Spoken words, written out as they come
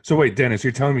So wait, Dennis,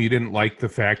 you're telling me you didn't like the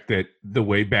fact that the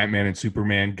way Batman and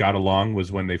Superman got along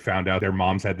was when they found out their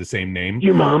moms had the same name?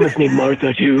 Your mom is named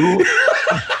Martha too.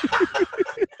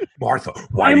 Martha,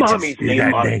 My mommy's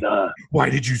named Martha. name? Why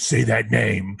did you say that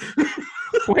name?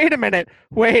 Wait a minute.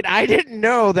 Wait, I didn't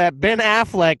know that Ben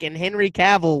Affleck and Henry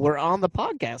Cavill were on the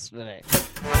podcast today.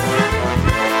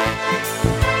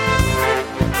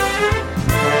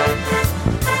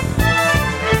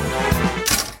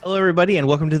 Hello, everybody, and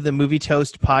welcome to the Movie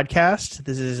Toast podcast.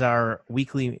 This is our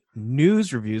weekly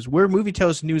news reviews. We're Movie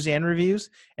Toast news and reviews,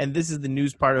 and this is the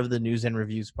news part of the news and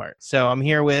reviews part. So I'm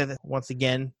here with, once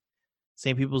again,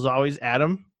 same people as always,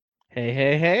 Adam.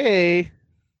 Hey.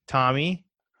 Tommy.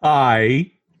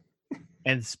 Hi.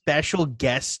 And special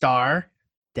guest star,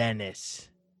 Dennis.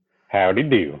 Howdy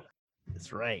do.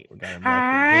 That's right. We got him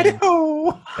Hi. back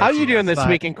again. How you doing this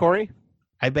weekend, Corey?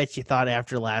 I bet you thought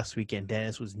after last weekend,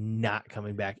 Dennis was not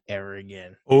coming back ever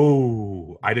again.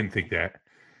 Oh, I didn't think that.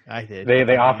 I did.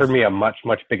 They offered me a much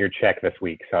bigger check this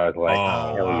week, so I was like,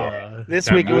 hell yeah. This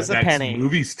week it was a That's penny.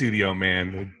 Movie studio,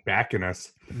 man. They're backing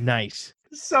us. Nice.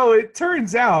 So it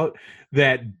turns out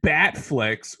that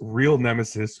Batfleck's real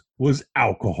nemesis was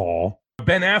alcohol.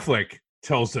 Ben Affleck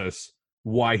tells us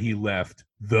why he left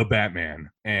the Batman.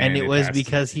 And it was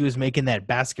because he was making that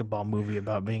basketball movie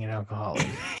about being an alcoholic.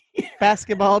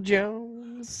 Basketball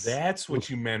Jones. That's what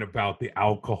you meant about the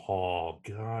alcohol.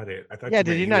 Got it. I thought Yeah, you did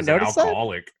meant you he not was an notice that?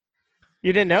 alcoholic.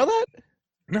 You didn't know that?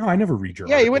 No, I never read your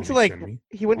Yeah, he articles went to you like send me.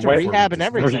 he went to What? rehab and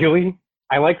everything. Really?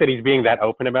 I like that he's being that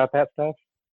open about that stuff.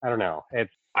 I don't know.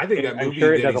 I think that I'm movie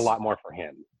sure it that does a he's- lot more for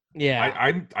him. Yeah.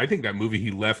 I think that movie he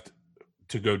left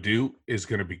to go do is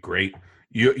going to be great.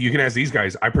 You can ask these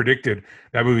guys. I predicted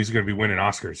that movie's going to be winning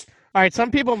Oscars. All right,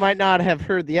 some people might not have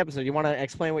heard the episode. You want to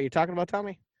explain what you're talking about,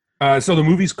 Tommy? So the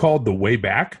movie's called The Way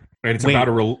Back, and it's Wait. about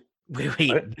a real.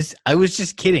 Wait. I was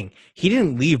just kidding. He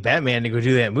didn't leave Batman to go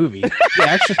do that movie.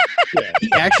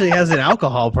 He actually has an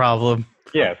alcohol problem.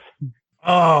 Yes.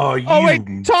 Oh, you Oh wait,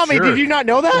 Tommy, jerk. did you not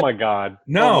know Oh that? my god.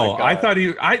 No, Oh my I God.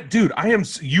 thought dude, I am.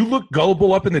 You look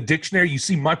gullible up in the dictionary. You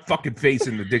see my fucking face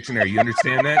in the dictionary. You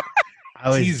understand that? I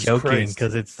was Jesus joking Christ.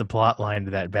 because it's the plot line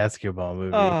to that basketball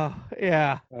movie. Oh,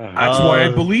 yeah. That's why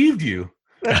I believed you.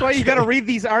 That's why you got to read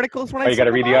these articles when I Oh, you got to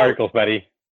send read them the out. articles, buddy.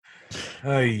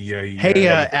 Hey,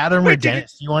 Adam or Wait, did you-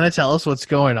 Dennis, you want to tell us what's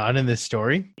going on in this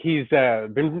story? He's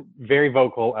been very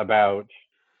vocal about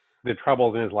the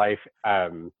troubles in his life.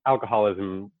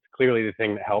 Alcoholism is clearly the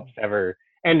thing that helps ever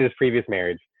end his previous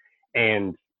marriage.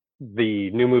 And the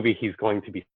new movie he's going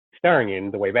to be starring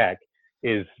in, The Way Back,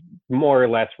 is more or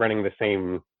less running the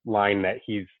same line that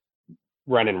he's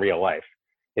run in real life.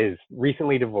 Is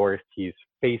recently divorced. He's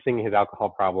facing his alcohol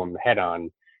problem head on.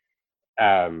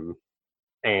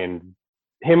 And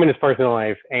him in his personal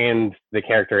life and the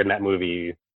character in that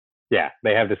movie, yeah,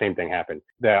 they have the same thing happen.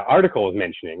 The article is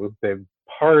mentioning the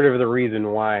part of the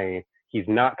reason why he's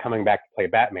not coming back to play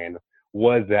Batman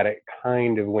was that it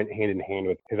kind of went hand in hand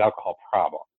with his alcohol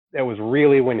problem. It was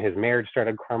really when his marriage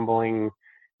started crumbling.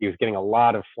 He was getting a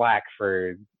lot of flack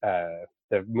for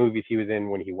the movies he was in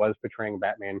when he was portraying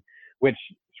Batman, which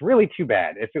is really too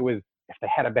bad. If they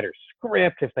had a better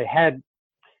script, if they had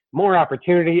more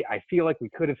opportunity, I feel like we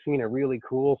could have seen a really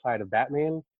cool side of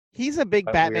Batman. He's a big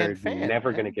But Batman we're fan. never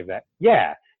man. going to give that.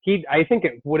 Yeah, I think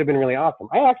it would have been really awesome.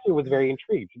 I actually was very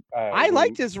intrigued. I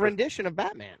liked his rendition of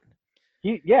Batman.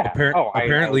 Yeah. Apparently I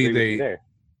agree with you there.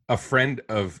 a friend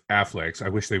of Affleck's. I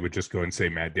wish they would just go and say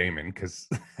Matt Damon because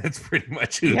that's pretty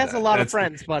much who He has a lot of that's-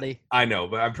 friends, buddy. I know,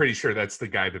 but I'm pretty sure that's the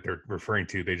guy that they're referring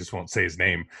to. They just won't say his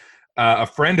name. A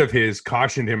friend of his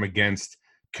cautioned him against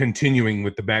continuing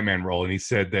with the Batman role, and he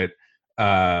said that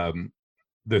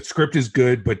the script is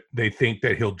good, but they think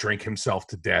that he'll drink himself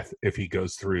to death if he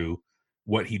goes through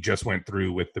what he just went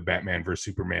through with the Batman vs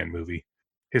Superman movie.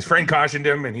 His friend cautioned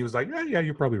him, and he was like, yeah,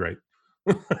 you're probably right.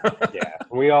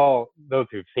 Yeah, those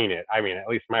who've seen it, I mean, at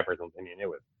least my personal opinion, it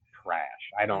was trash.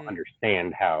 I don't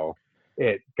understand how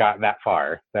it got that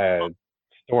far. The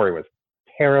story was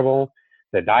terrible.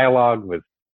 The dialogue was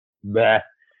bleh.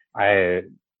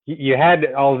 You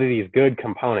had all of these good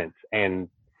components, and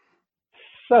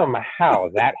somehow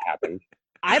that happened.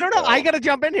 I don't know. I got to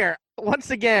jump in here.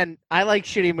 Once again, I like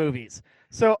shitty movies.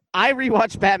 So I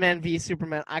rewatched Batman v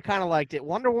Superman. I kind of liked it.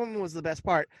 Wonder Woman was the best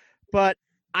part. But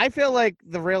I feel like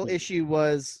the real issue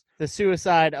was the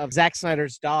suicide of Zack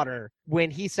Snyder's daughter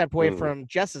when he stepped away from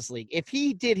Justice League. If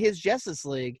he did his Justice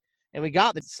League and we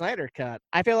got the Snyder cut,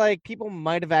 I feel like people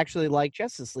might have actually liked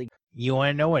Justice League. You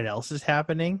want to know what else is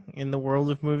happening in the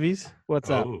world of movies? What's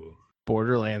up? Oh.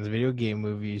 Borderlands video game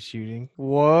movie is shooting.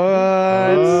 What?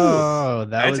 Oh, that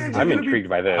That's was actually I'm gonna intrigued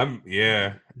by this.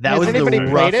 That Has was the anybody played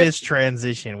it? roughest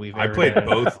transition we've I ever played had.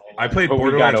 both. I played But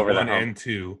we got Borderlands over the 1 hump. and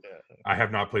 2. I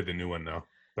have not played the new one though,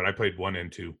 but I played 1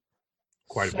 and 2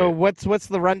 quite a So bit. what's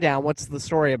the rundown? What's the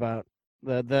story about?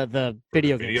 The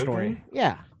video game video story. game?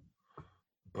 Yeah.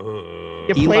 Uh,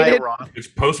 You played Eli it? Roth. it's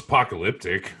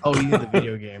post-apocalyptic. Oh, you did the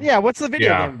video game. Yeah, what's the video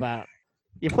Yeah. game about?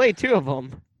 You played 2 of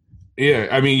them. Yeah,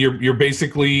 I mean you're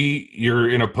basically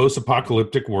in a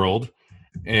post-apocalyptic world,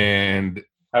 and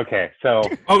Okay, so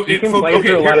oh, you can play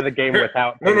through a lot of the game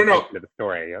without No, paying no. attention to the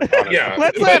story. honestly. Yeah.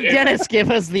 Let's but let it- Dennis give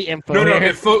us the info. No,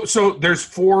 here. so there's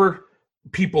 4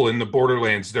 people in the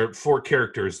Borderlands. There are 4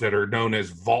 characters that are known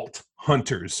as Vault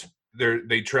Hunters.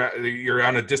 You're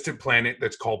on a distant planet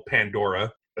that's called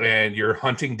Pandora, and you're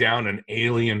hunting down an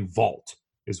alien vault.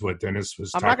 Is what Dennis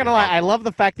was. I'm not talking gonna lie. about. I love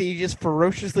the fact that you just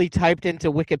ferociously typed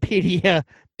into Wikipedia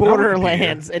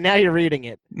Borderlands, and now you're reading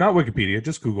it. Not Wikipedia,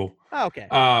 just Google. Oh, okay.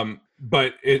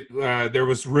 But there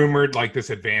was rumored like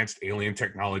this advanced alien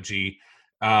technology.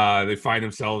 They find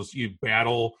themselves. You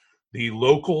battle the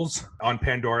locals on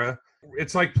Pandora.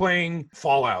 It's like playing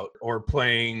Fallout or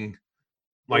playing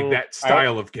like that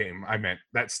style of game. I meant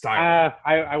that style.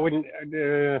 I wouldn't.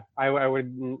 I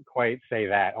wouldn't quite say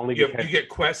that. Only You because get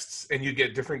quests and you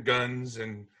get different guns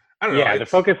and I don't know. yeah, the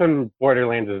it's focus on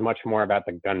Borderlands is much more about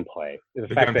the gunplay. The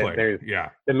fact that gunplay. there's Yeah,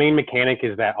 the main mechanic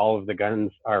is that all of the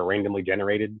guns are randomly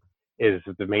generated is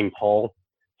the main pull.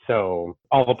 So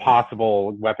all the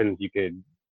possible weapons you could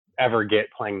ever get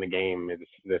playing the game is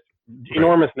this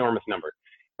enormous number.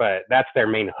 But that's their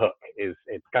main hook is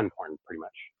it's gun porn pretty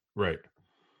much. right.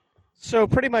 So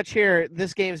pretty much here,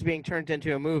 this game is being turned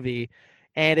into a movie,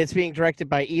 and it's being directed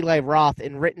by Eli Roth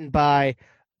and written by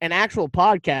an actual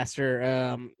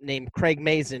podcaster named Craig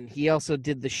Mazin. He also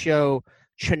did the show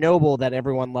Chernobyl that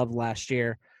everyone loved last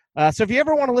year. So if you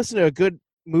ever want to listen to a good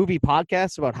movie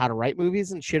podcast about how to write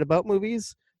movies and shit about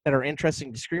movies that are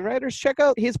interesting to screenwriters, check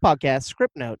out his podcast,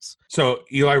 Script Notes. So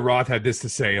Eli Roth had this to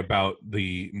say about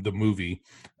the movie.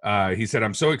 He said,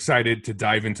 "I'm so excited to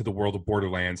dive into the world of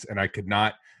Borderlands, and I could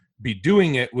not be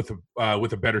doing it with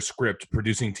a better script,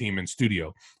 producing team, and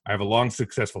studio. I have a long,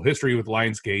 successful history with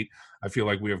Lionsgate. I feel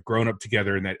like we have grown up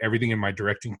together, and that everything in my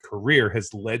directing career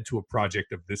has led to a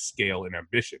project of this scale and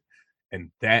ambition." And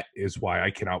that is why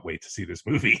I cannot wait to see this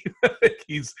movie.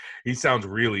 He sounds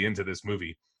really into this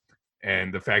movie.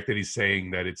 And the fact that he's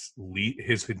saying that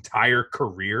his entire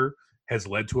career has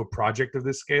led to a project of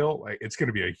this scale, it's going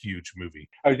to be a huge movie.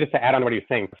 I was just to add on what he's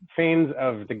saying. Fans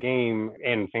of the game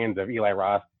and fans of Eli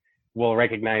Roth will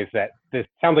recognize that this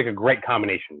sounds like a great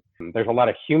combination. There's a lot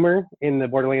of humor in the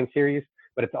Borderlands series,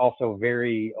 but it's also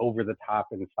very over the top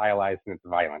and stylized in its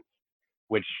violence,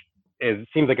 which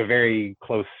seems like a very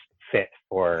close fit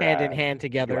for Hand in hand Eli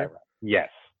together. Roth. Yes,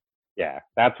 yeah,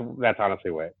 that's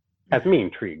honestly what has me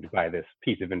intrigued by this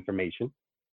piece of information.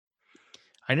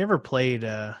 I never played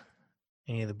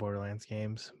any of the Borderlands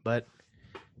games, but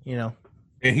you know,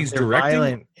 And he's if they're directing.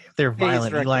 violent. If they're Yeah, he's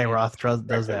violent, directing Eli it. Roth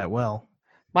does that well.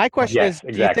 My question Yes, is, do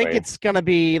you think exactly. it's going to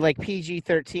be like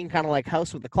PG-13, kind of like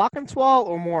House with the Clock and Swall,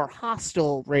 or more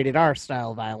hostile rated R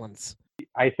style violence?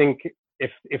 I think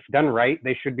if done right,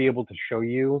 they should be able to show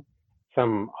you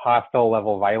some hostile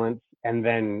level violence and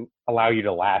then allow you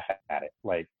to laugh at it.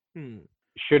 Like,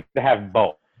 should have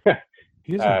both.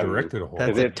 He hasn't directed a whole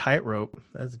That's lot. a tightrope.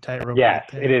 That's a tightrope. Yes,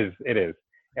 right it there. is. It is.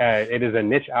 It is a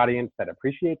niche audience that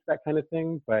appreciates that kind of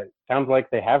thing, but sounds like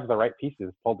they have the right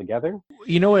pieces pulled together.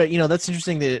 You know what? You know that's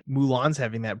interesting that Mulan's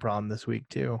having that problem this week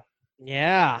too.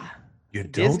 Yeah. You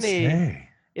don't Disney- say.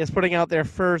 Is putting out their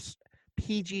first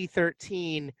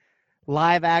PG-13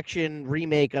 live action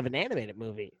remake of an animated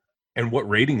movie. And what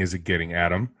rating is it getting,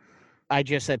 Adam? I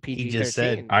just said PG-13. just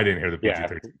said- I didn't hear the Yeah.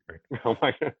 PG-13. Right. Oh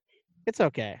my God. It's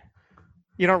okay.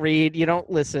 You don't read, you don't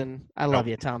listen. I love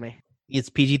No. you, Tommy. It's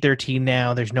PG-13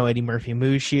 now. There's no Eddie Murphy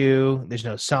Mushu. There's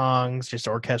no songs, just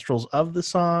orchestrals of the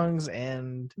songs.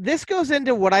 And This goes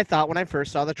into what I thought when I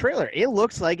first saw the trailer. It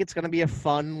looks like it's going to be a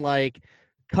fun, like,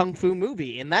 kung fu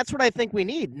movie. And that's what I think we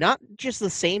need. Not just the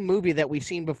same movie that we've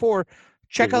seen before.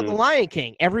 Check out The Mhm. Lion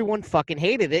King. Everyone fucking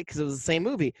hated it because it was the same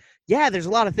movie. Yeah, there's a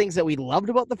lot of things that we loved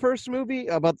about the first movie,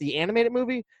 about the animated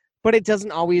movie, but it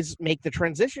doesn't always make the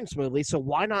transition smoothly. So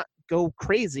why not go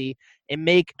crazy and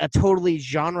make a totally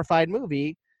genrefied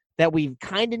movie that we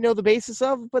kind of know the basis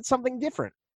of, but something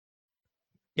different?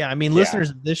 yeah, I mean, Yeah. listeners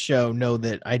of this show know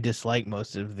that I dislike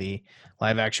most of the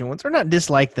live action ones, or not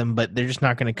dislike them, but they're just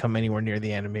not going to come anywhere near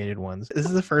the animated ones. This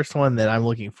is the first one that I'm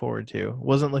looking forward to.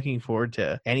 Wasn't looking forward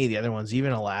to any of the other ones,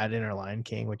 even Aladdin or Lion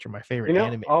King, which are my favorite You know,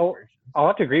 animated versions. I'll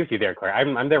have to agree with you there, Claire.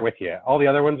 I'm there with you. All the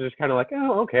other ones are just kind of like,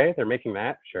 oh, okay, they're making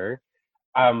that, sure.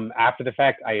 After the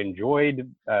fact, I enjoyed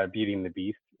Beauty and the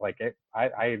Beast Like it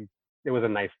was a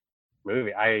nice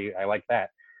movie. I like that.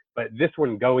 But this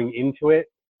one going into it,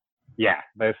 yeah,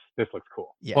 this looks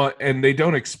cool. Yeah. Well, and they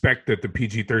don't expect that the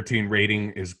PG-13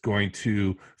 rating is going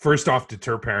to, first off,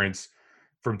 deter parents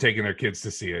from taking their kids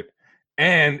to see it.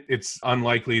 And it's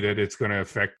unlikely that it's going to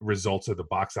affect results of the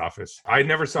box office. I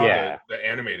never saw the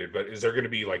animated, but is there going to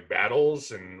be like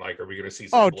battles and like, are we going to see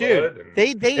some blood? Dude, And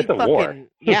they It's a fucking war.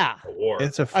 yeah a war?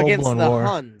 It's a against full-blown the war.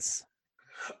 Huns.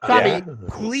 Yeah. Bobby,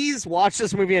 please watch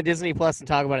this movie on Disney Plus and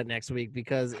talk about it next week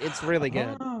because it's really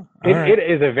good. It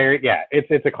is a very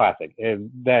it's a classic.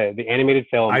 The animated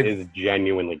film is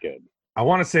genuinely good. I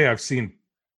want to say I've seen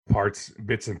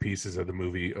bits and pieces of the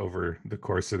movie over the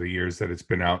course of the years that it's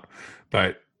been out,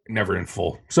 but never in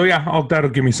full. So yeah, that'll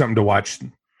give me something to watch.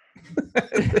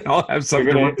 I'll have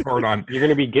something to report on. You're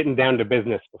gonna be getting down to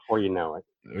business before you know it.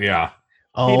 Yeah.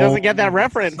 He doesn't get that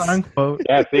reference. Unquote.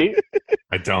 Yeah, see?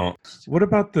 I don't. What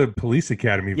about the Police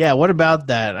Academy? Yeah, what about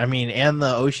that? I mean, and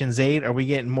the Ocean's 8, are we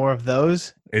getting more of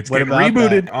those? It's What getting about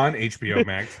rebooted that? on HBO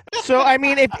Max. So I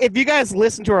mean, if you guys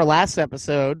listened to our last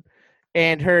episode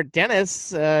and heard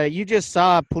Dennis, you just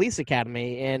saw Police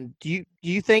Academy, and do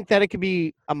you think that it could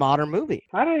be a modern movie?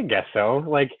 I guess so.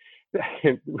 Like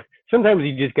sometimes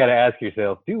you just gotta ask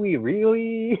yourself, do we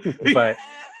really? But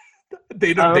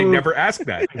They don't. They never ask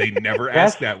that. They never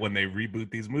ask that when they reboot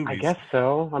these movies. I guess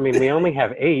so. I mean, we only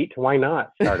have 8. Why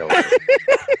not start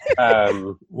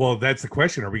over? Well, that's the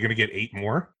question. Are we going to get 8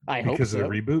 more I hope because so. of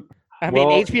the reboot? I mean,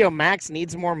 Well- HBO Max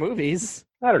needs more movies.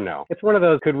 I don't know. It's one of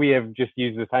those, could we have just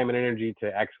used the time and energy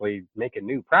to actually make a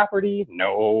new property?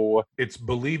 No. It's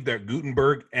believed that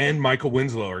Gutenberg and Michael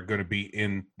Winslow are going to be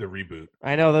in the reboot.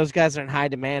 I know those guys are in high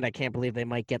demand. I can't believe they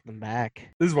might get them back.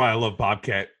 This is why I love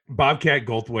Bobcat. Bobcat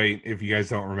Goldthwait, if you guys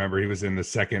don't remember, he was in the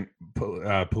second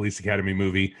Police Academy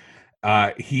movie.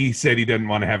 He said he doesn't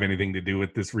want to have anything to do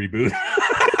with this reboot.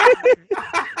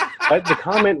 But the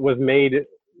comment was made,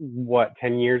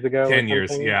 10 years ago? 10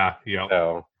 years, something? yeah.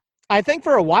 So, I think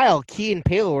for a while, Key and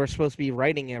Peele were supposed to be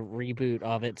writing a reboot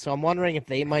of it, so I'm wondering if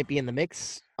they might be in the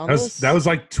mix on this. That was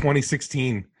like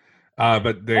 2016,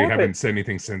 but they haven't said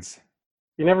anything since.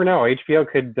 you never know. HBO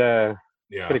could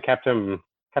Yeah. have kept them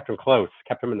close,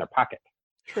 kept them in their pocket.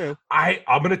 True. I'm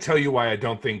going to tell you why I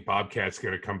don't think Bobcat's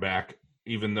going to come back,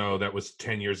 even though that was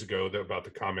 10 years ago about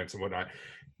the comments and whatnot.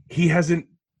 He hasn't.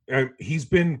 He's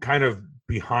been kind of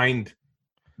behind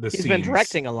the scenes. He's been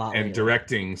directing a lot. and lately.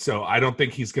 directing, so I don't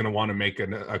think he's going to want to make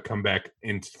a comeback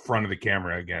in front of the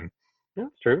camera again. Yeah,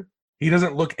 that's true. He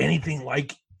doesn't look anything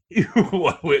like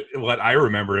what I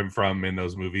remember him from in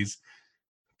those movies.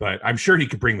 But I'm sure he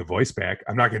could bring the voice back.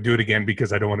 I'm not going to do it again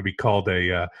because I don't want to be called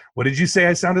a. What did you say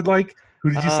I sounded like? Who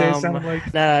did you say I sounded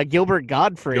like? Gilbert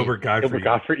Godfrey. Gilbert Godfrey. Gilbert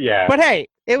Gottfried, yeah. But hey,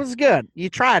 it was good. You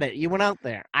tried it. You went out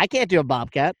there. I can't do a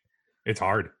Bobcat. It's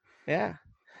hard. Yeah.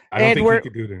 I don't And think we're- he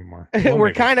could do it anymore. Well, we're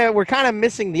maybe. kind of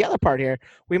missing the other part here.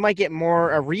 We might get a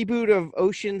reboot of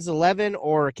Ocean's 11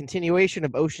 or a continuation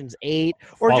of Ocean's 8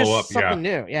 or Follow just up, something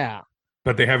new. Yeah.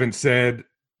 But they haven't said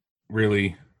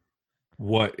really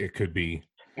what it could be.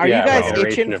 Are Yeah, you guys well, itching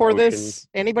iteration of for this? Oceans.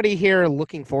 Anybody here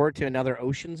looking forward to another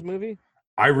Ocean's movie?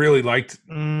 I really liked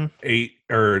Mm, 8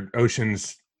 or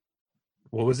Ocean's.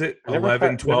 What was it? I never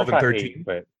 11, thought- 12, never and thought 13. 8,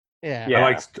 but Yeah. Yeah. I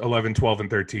liked 11, 12, and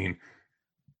 13.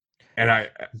 And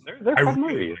they're I fun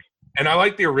really- movies. I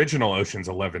like the original Ocean's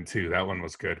 11 too. That one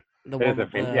was good. The It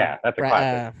is one a yeah, that's a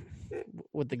classic.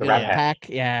 with the The good Rat pack.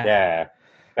 Yeah.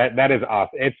 Yeah, that is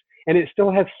awesome. It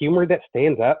still has humor that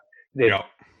stands up. It's Yeah.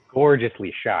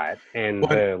 gorgeously shot, and What-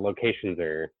 the locations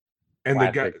are And the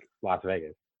guy classic Las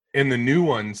Vegas. in the new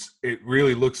ones, it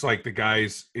really looks like the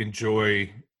guys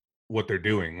enjoy what they're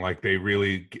doing. Like they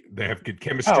have good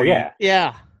chemistry. Oh yeah,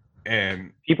 Yeah.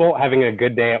 And people having a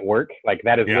good day at work, like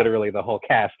that is Yeah. literally the whole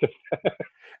cast.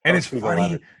 it's People love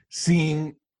funny it.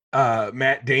 seeing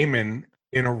Matt Damon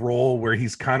in a role where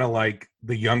he's kind of like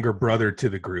the younger brother to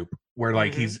the group, where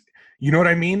like Mhm. he's, you know what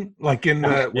I mean? Like in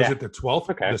the was Yeah. it the 12th,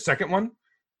 Okay. the second one?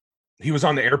 He was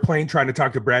on the airplane trying to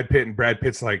talk to Brad Pitt, and Brad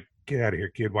Pitt's like, "Get out of here,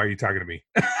 kid! Why are you talking to me?"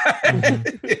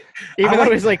 Even I though like-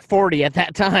 he was like 40 at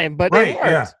that time, but right, it worked.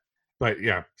 yeah. But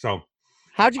yeah, so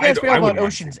How'd you I guys don't- feel I about wouldn't mind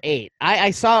Ocean's 8?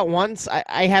 I saw it once.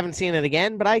 I haven't seen it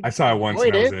again, but I saw it once,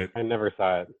 and that was it. I never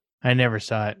saw it. I never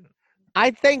saw it.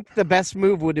 I think the best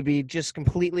move would be just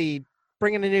completely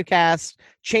bring in a new cast,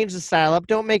 change the style up.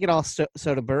 Don't make it all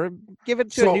Soderbergh. Give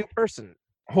it to So- a new person.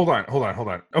 Hold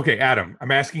on. Okay, Adam,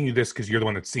 I'm asking you this because you're the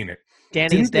one that's seen it.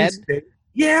 Danny's Didn't they dead. say-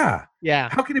 yeah. Yeah.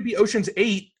 How can it be Ocean's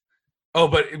 8? Oh,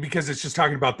 but because it's just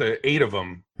talking about the 8 of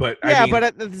them. But Yeah, I mean, but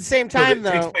at the same so time, it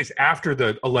takes though. place after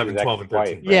the 11, His 12, and ex-wife,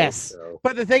 13. right? Yes. So-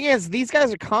 But the thing is, these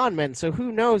guys are con men, so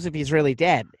who knows if he's really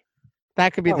dead?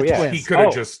 That could be Oh, the yeah. He twist. could have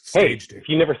Oh, just Hey, staged it. if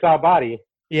you never saw a body,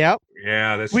 Yep.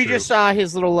 Yeah, that's We true. just saw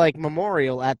his little like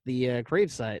memorial at the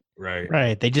gravesite. Right.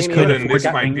 Right. They just Amy couldn't Then afford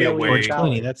this might be a George way-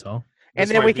 Clooney. That's all. And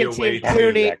This then we might be can a team way yeah, to-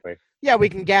 Clooney. exactly. Yeah, we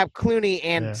can gap Clooney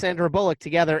and Yeah. Sandra Bullock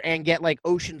together and get like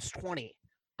Ocean's 20.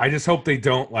 I just hope they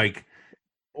don't like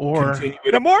Or continue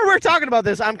it. The more we're talking about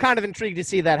this, I'm kind of intrigued to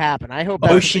see that happen. I hope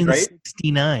that's Ocean great.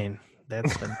 69.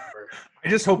 That's the number. I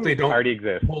just hope they don't Already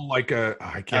exists. pull like a.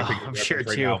 I can't think of I'm the sure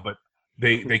reference right too. now, but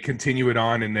they continue it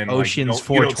on and then Ocean's like,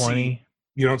 you don't 420.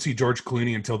 You don't see George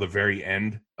Clooney until the very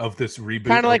end of this reboot.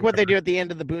 kind or of like what they whatever. do at the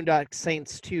end of the Boondock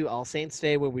Saints 2 All Saints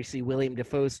Day, where we see William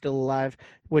Defoe still alive,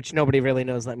 which nobody really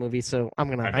knows that movie. So I'm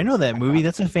gonna. I know that movie.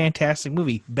 That's a fantastic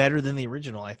movie. Better than the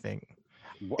original, I think.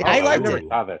 I liked never it.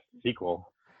 saw the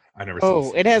sequel. I never.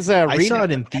 Oh, saw it has a. I saw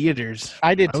it in theaters.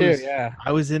 I did I too. was- Yeah.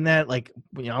 I was in that, like,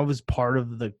 I was part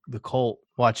of the cult,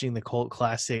 watching the cult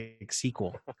classic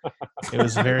sequel. It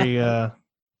was very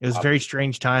very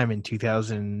strange time in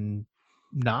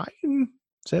 2009,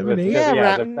 7, 8.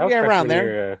 Yeah, that was around freshman there.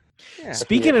 year, Yeah.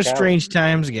 Speaking of Yeah. strange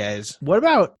times, guys, what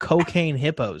about cocaine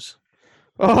hippos?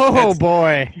 Oh That's-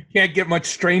 boy. You can't get much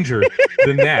stranger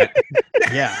than that.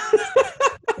 Yeah.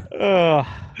 Ugh.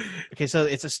 Okay, so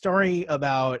it's a story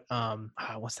about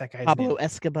what's that guy's Pablo name?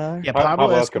 Escobar. Yeah, Pablo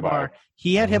Pablo Escobar. Escobar.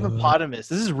 He had hippopotamus.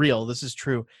 This is real. This is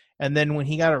true. And then when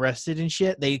he got arrested and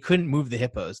shit, they couldn't move the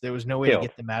hippos. There was no way Killed. to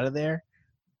get them out of there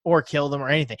or kill them or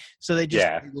anything. So they just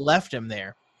Yeah. left him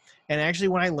there. And actually,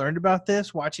 when I learned about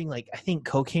this, watching like I think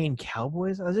Cocaine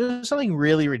Cowboys, there was something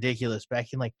really ridiculous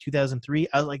back in like 2003.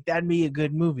 I was like, that'd be a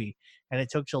good movie. And it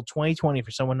took till 2020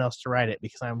 for someone else to write it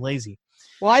because I'm lazy.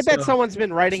 Well, I bet So- someone's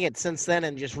been writing it since then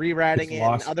and just rewriting It's it,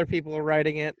 lost. and other people are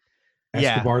writing it.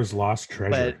 Yeah. Escobar's lost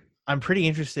treasure. But I'm pretty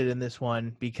interested in this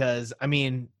one because I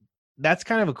mean that's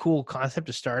kind of a cool concept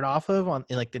to start off of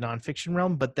in like the nonfiction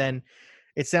realm, but then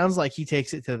it sounds like he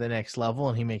takes it to the next level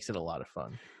and he makes it a lot of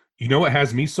fun. You know what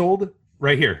has me sold?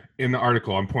 Right here in the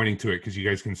article. I'm pointing to it because you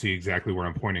guys can see exactly where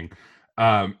I'm pointing.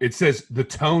 It says the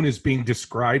tone is being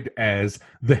described as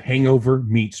The Hangover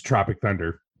meets Tropic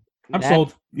Thunder. I'm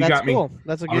sold. You That's got me. cool.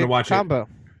 That's a I'm gonna good watch it. combo.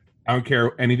 I don't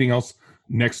care anything else.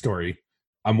 Next story.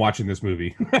 I'm watching this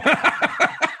movie.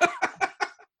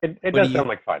 It What does do you- sound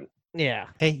like fun. Yeah.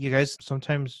 Hey, you guys,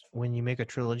 sometimes when you make a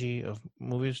trilogy of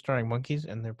movies starring monkeys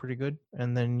and they're pretty good,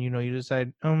 and then you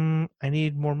decide, I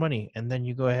need more money, and then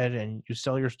you go ahead and you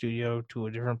sell your studio to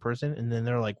a different person, and then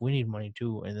they're like, we need money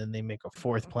too, and then they make a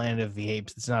fourth Planet of the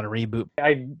Apes. It's not a reboot.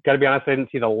 I got to be honest, I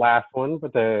didn't see the last one,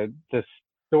 but the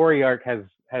story arc has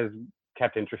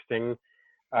kept interesting,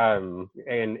 and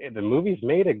the movie's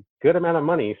made a good amount of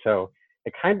money, so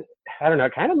it kind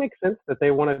of makes sense that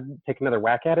they want to take another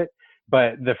whack at it.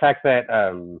 But the fact that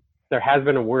there has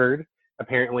been a word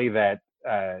apparently that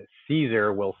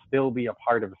Caesar will still be a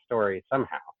part of the story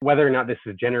somehow. Whether or not this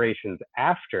is generations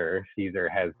after Caesar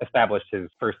has established his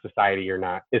first society or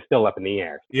not is still up in the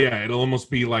air. Yeah, it'll almost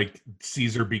be like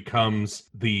Caesar becomes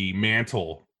the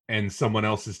mantle and someone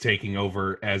else is taking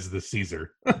over as the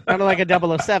Caesar. Kind of like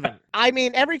a 007. I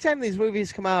mean, every time these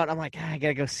movies come out, I'm like, I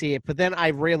gotta go see it. But then I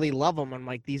really love them. I'm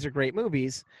like, these are great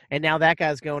movies. And now that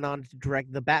guy's going on to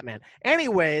direct the Batman.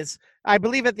 Anyways, I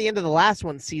believe at the end of the last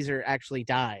one, Caesar actually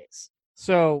dies.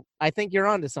 So I think you're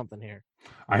onto something here.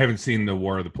 I haven't seen the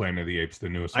War of the Planet of the Apes, the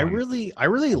newest I one. really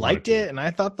liked to. it, and I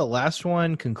thought the last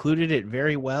one concluded it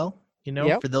very well.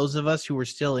 Yep. For those of us who were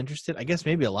still interested, I guess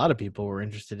maybe a lot of people were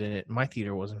interested in it. My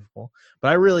theater wasn't full, but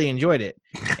I really enjoyed it,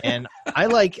 and I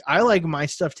like my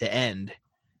stuff to end.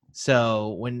 So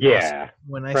when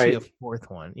I see a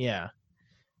fourth one, yeah.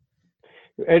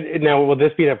 Now, will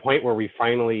this be the point where we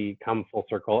finally come full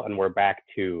circle and we're back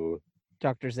to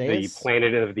Dr. the Zaius.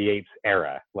 Planet of the Apes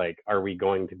era? Like, are we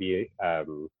going to be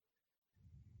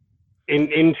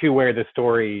into where the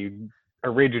story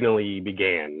originally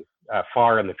began,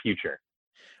 far in the future?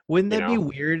 Wouldn't You that be know?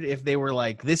 weird if they were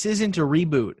like, this isn't a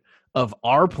reboot of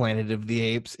our Planet of the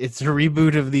Apes, it's a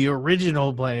reboot of the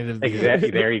original Planet of the Exactly.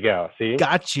 Apes? There you go. See?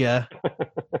 Gotcha.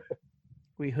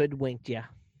 We hoodwinked you.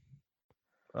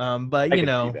 But I could see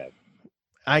that.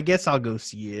 I guess I'll go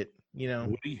see it.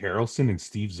 Woody Harrelson and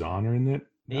Steve Zahn are in it.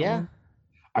 Yeah.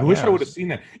 I wish Yeah, I would have seen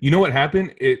that. You know what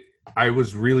happened? I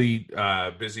was really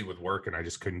busy with work and I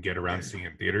just couldn't get around to seeing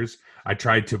it in theaters. I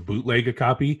tried to bootleg a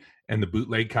copy, and the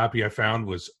bootleg copy I found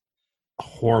was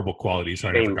horrible quality, so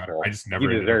I never got it. Shameful. I just never You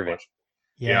ended up deserve it. watching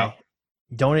Yeah.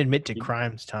 Don't admit to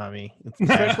crimes, Tommy.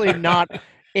 Especially not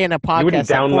in a You wouldn't podcast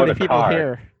that download 40 a people car.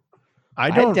 hear. I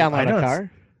don't I'd download I don't, a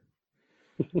car.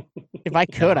 If I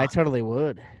could, I totally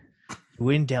would.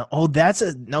 Went down. Oh, that's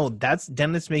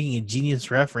Dennis making a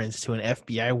genius reference to an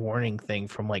FBI warning thing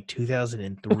from like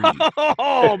 2003.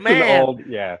 Oh It's an man. old,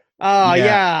 yeah. Oh Yeah.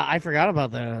 yeah, I forgot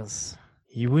about those.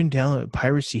 You went down.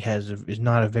 Piracy is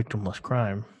not a victimless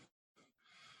crime.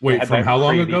 Wait, Had from that how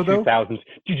long crazy ago though?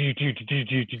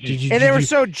 2000s. And they were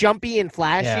so jumpy and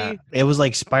flashy. Yeah, it was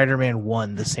like Spider-Man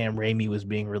 1. The Sam Raimi was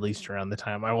being released around the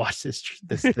time I watched this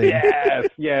thing. Yes,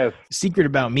 yes. Secret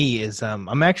about me is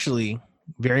I'm actually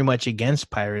very much against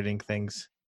pirating things,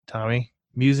 Tommy.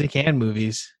 Music and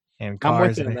movies and I'm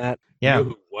cars. with you on that. Yeah. You know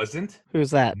who wasn't?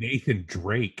 Who's that? Nathan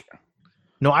Drake.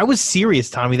 No, I was serious,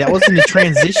 Tommy. That wasn't a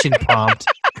transition prompt.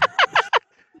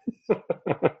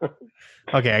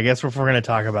 Okay, I guess if we're going to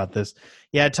talk about this.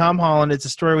 Yeah, Tom Holland, it's a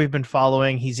story we've been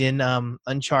following. He's in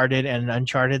Uncharted, and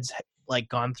Uncharted's like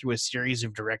gone through a series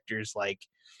of directors, like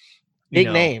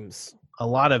Big names. a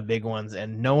lot of big ones,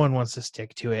 and no one wants to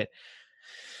stick to it.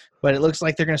 But it looks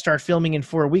like they're going to start filming in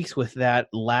 4 weeks with that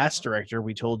last director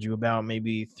we told you about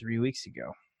maybe 3 weeks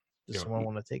ago. Does Yeah. someone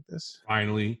want to take this?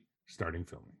 Finally starting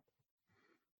filming,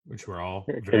 which we're all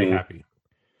Can- very happy.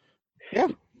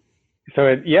 So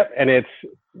and it's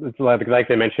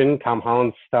like I mentioned, Tom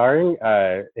Holland's starring.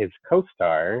 His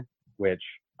co-star, which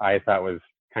I thought was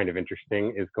kind of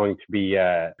interesting, is going to be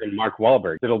Mark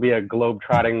Wahlberg. It'll be a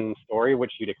globe-trotting story,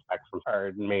 which you'd expect from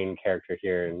our main character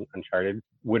here in Uncharted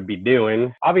would be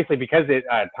doing. Obviously, because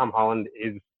Tom Holland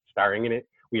is starring in it,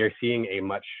 we are seeing a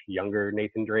much younger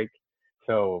Nathan Drake.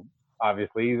 So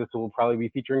obviously, this will probably be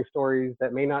featuring stories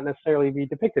that may not necessarily be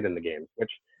depicted in the games,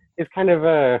 which is kind of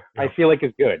I feel like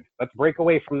is good. Let's break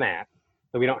away from that,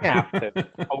 so we don't have to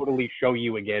totally show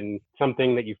you again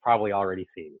something that you've probably already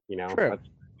seen. You know, True.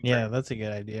 Yeah, that's a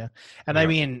good idea. And Yeah. I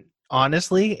mean,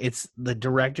 honestly, it's the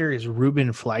director is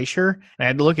Ruben Fleischer. And I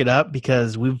had to look it up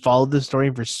because we've followed this story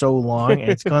for so long, and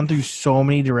it's gone through so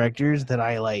many directors that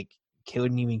I like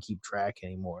couldn't even keep track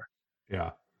anymore.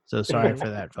 Yeah. So sorry for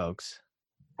that, folks.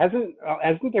 Hasn't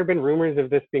there been rumors of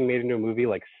this being made into a movie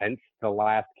like since the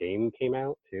last game came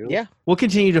out too? Yeah. We'll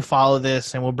continue to follow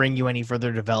this, and we'll bring you any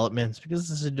further developments because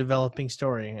this is a developing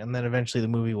story, and then eventually the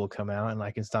movie will come out, and I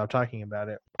can stop talking about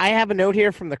it. I have a note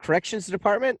here from the corrections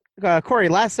department. Corey,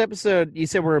 last episode you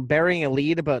said we're burying a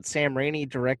lead about Sam Raimi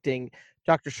directing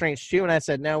Doctor Strange 2, and I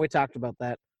said, no, we talked about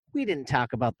that. We didn't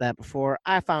talk about that before.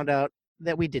 I found out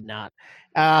that we did not.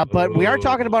 But we are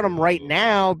talking about him right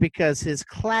now because his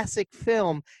classic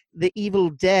film, The Evil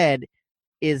Dead,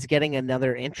 is getting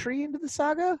another entry into the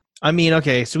saga. I mean,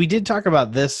 okay, so we did talk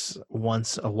about this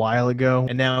once a while ago,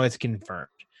 and now it's confirmed.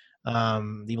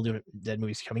 The Evil Dead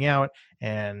movie's coming out,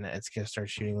 and it's going to start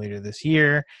shooting later this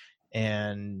year.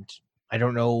 And I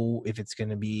don't know if it's going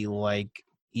to be like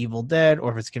Evil Dead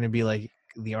or if it's going to be like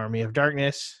The Army of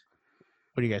Darkness.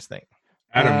 What do you guys think?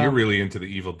 Adam, you're really into the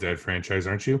Evil Dead franchise,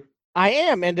 aren't you? I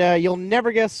am, and you'll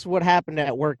never guess what happened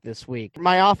at work this week.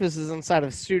 My office is inside of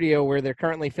a studio where they're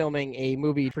currently filming a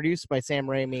movie produced by Sam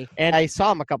Raimi, and I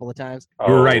saw him a couple of times.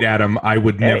 You were right, Adam. I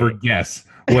would never guess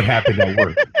what happened at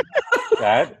work.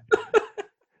 That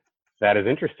is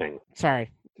interesting. Sorry,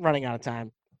 running out of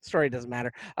time. Story doesn't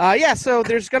matter. So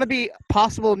there's going to be a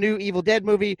possible new Evil Dead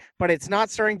movie, but it's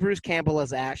not starring Bruce Campbell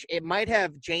as Ash. It might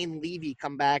have Jane Levy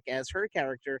come back as her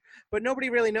character, but nobody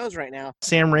really knows right now.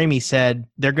 Sam Raimi said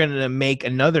they're going to make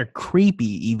another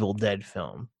creepy Evil Dead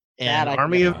film. And That I can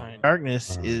Army get of behind.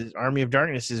 Darkness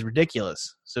is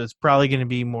ridiculous. So it's probably going to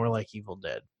be more like Evil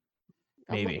Dead.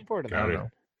 I'm Maybe. looking forward to Got that. it. know.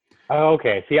 Oh,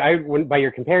 okay. See, by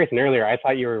your comparison earlier, I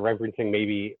thought you were referencing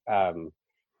maybe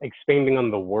expanding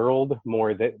on the world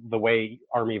more the way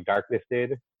Army of Darkness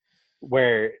did,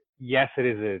 where yes, it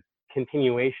is a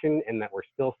continuation in that we're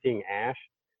still seeing Ash,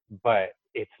 but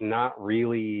it's not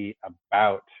really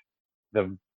about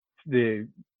the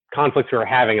conflicts we were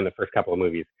having in the first couple of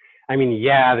movies. I mean,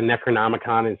 yeah, the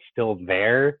Necronomicon is still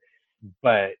there,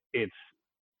 but it's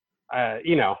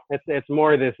it's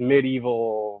more this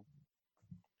medieval.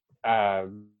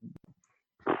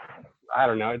 I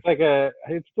don't know.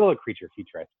 It's still a creature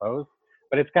feature, I suppose,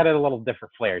 but it's got a little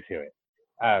different flair to it,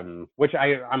 which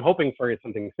I'm hoping for is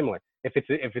something similar. If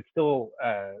it's still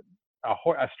a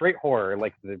straight horror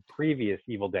like the previous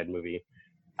Evil Dead movie,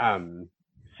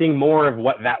 seeing more of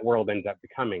what that world ends up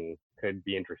becoming could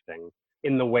be interesting.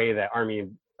 In the way that Army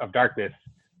of Darkness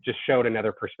just showed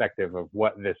another perspective of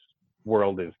what this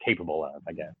world is capable of,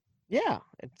 I guess. Yeah,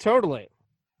 totally.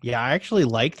 Yeah, I actually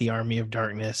like the Army of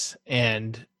Darkness,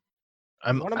 and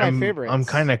One of my favorites. I'm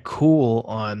kind of cool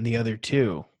on the other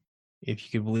two, if you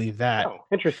could believe that. Oh,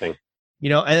 interesting.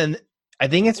 And I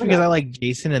think it's because I like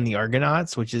Jason and the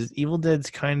Argonauts, which is Evil Dead's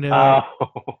kind of,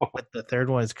 Oh, but the third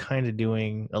one is kind of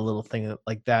doing a little thing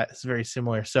like that. It's very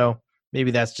similar. So maybe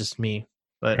that's just me.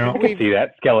 But Yeah. I can see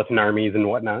that skeleton armies and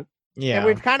whatnot. yeah, And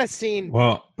we've kind of seen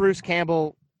Well, Bruce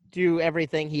Campbell do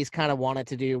everything he's kind of wanted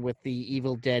to do with the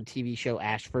Evil Dead TV show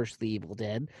Ash vs. the Evil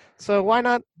Dead. So why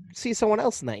not see someone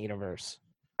else in that universe?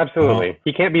 Absolutely.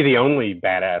 He can't be the only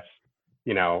badass,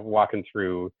 walking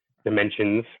through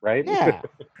dimensions, right? Yeah.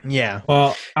 yeah.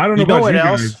 well, I don't know You know about what you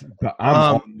else? guys, but I'm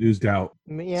all newsed out.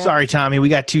 Yeah. Sorry, Tommy. We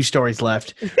got 2 stories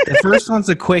left. The first one's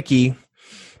a quickie.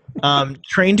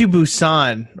 Train to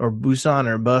Busan or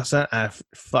Busan.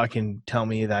 Fucking tell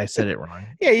me that I said it wrong.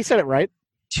 Yeah, you said it right.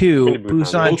 2, Train to Busan.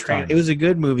 Busan Both Train. times. It was a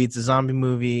good movie. It's a zombie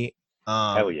movie.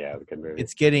 Hell yeah, it's a good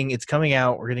movie. It's coming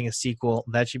out. We're getting a sequel.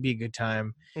 That should be a good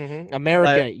time.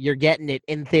 America, you're getting it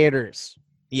in theaters.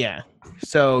 Yeah.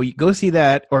 So you go see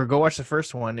that or go watch the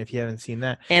first one if you haven't seen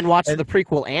that. And watch the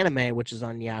prequel anime, which is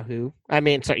on Yahoo.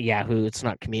 Yahoo. It's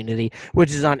not Community,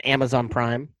 which is on Amazon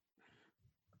Prime.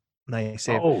 Nice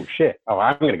save. Oh shit! Oh,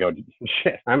 I'm gonna go.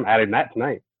 Shit, I'm adding that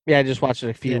tonight. Yeah, I just watched it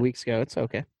a few Yeah. weeks ago. It's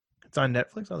okay. It's on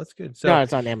Netflix. Oh, that's good. So No,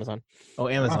 it's on Amazon.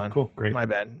 Amazon. Oh, cool, great. My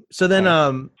bad. So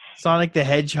then Sonic the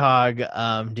Hedgehog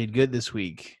did good this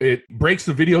week. It breaks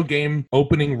the video game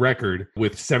opening record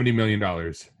with $70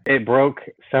 million. It broke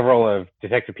several of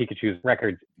Detective Pikachu's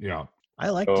records. Yeah. I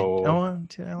liked Oh.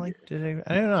 it. I liked it.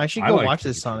 I don't know. I should I go liked watch it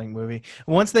this too. Sonic movie.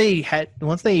 Once they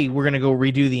were gonna go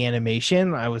redo the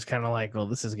animation, I was kind of like, well,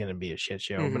 this is gonna be a shit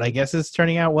show. But I guess it's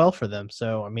turning out well for them.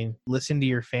 So I mean, listen to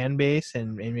your fan base,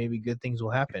 and maybe good things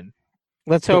will happen.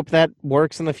 Let's hope that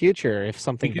works in the future if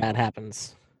something Pika- bad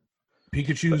happens.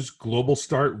 Pikachu's global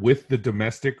start with the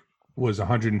domestic was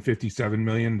 157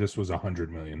 million. This was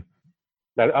 100 million.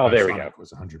 There we go. Sonic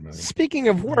was 100 million. Speaking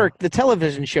of work, the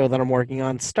television show that I'm working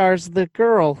on stars the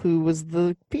girl who was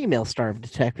the female star of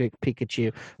Detective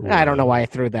Pikachu. I don't know why I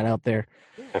threw that out there.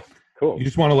 Cool. You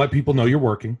just want to let people know you're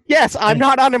working. Yes, I'm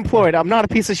not unemployed. I'm not a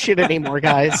piece of shit anymore,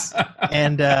 guys.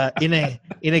 And in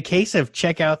a case of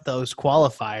check out those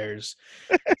qualifiers,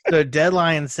 the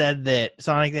Deadline said that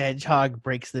Sonic the Hedgehog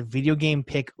breaks the video game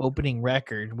pick opening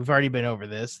record. We've already been over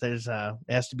this. It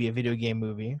has to be a video game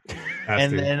movie.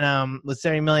 Has to. Then with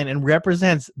 70 million and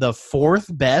represents the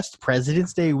 4th best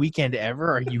President's Day weekend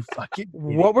ever. Are you fucking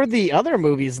What were the other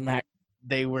movies in that?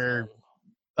 They were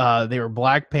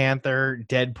Black Panther,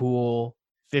 Deadpool,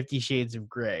 50 Shades of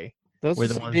Grey. Those Were were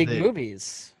the some ones big that-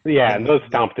 movies. Yeah, and those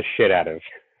stomped the shit out of.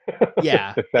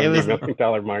 Yeah, the it was- $70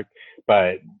 million mark.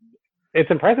 But it's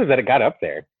impressive that it got up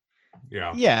there.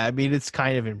 Yeah. Yeah, I mean, it's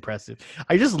kind of impressive.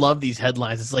 I just love these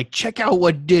headlines. It's like, check out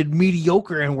what did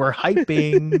mediocre and we're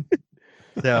hyping.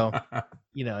 So,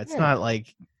 it's not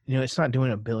like, it's not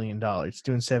doing $1 billion. It's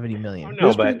doing 70 million.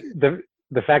 No, but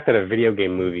the fact that a video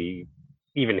game movie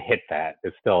even hit that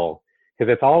is still,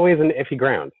 because it's always an iffy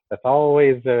ground. That's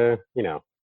always, never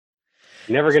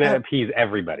going to appease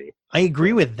everybody. I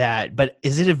agree with that, but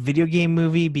is it a video game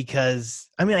movie? Because,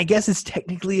 I mean, I guess it's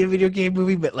technically a video game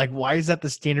movie, but like, why is that the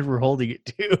standard we're holding it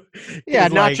to? Yeah,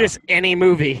 It's not like- just any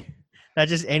movie. Not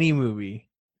just any movie.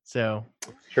 So,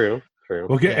 True.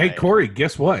 Okay. Yeah, Hey, yeah. Corey,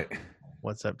 guess what?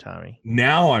 what's up, Tommy?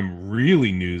 Now I'm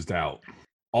really newsed out.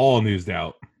 All newsed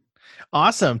out.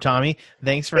 Awesome, Tommy.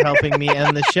 Thanks for helping me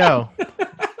end the show.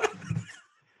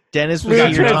 Dennis was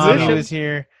Smooth here. Tommy transition. was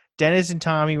here. Dennis and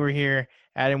Tommy were here.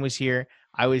 Adam was here.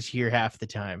 I was here half the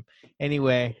time.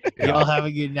 Anyway, Yeah. y'all have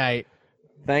a good night.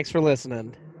 Thanks for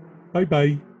listening. Bye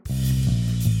bye.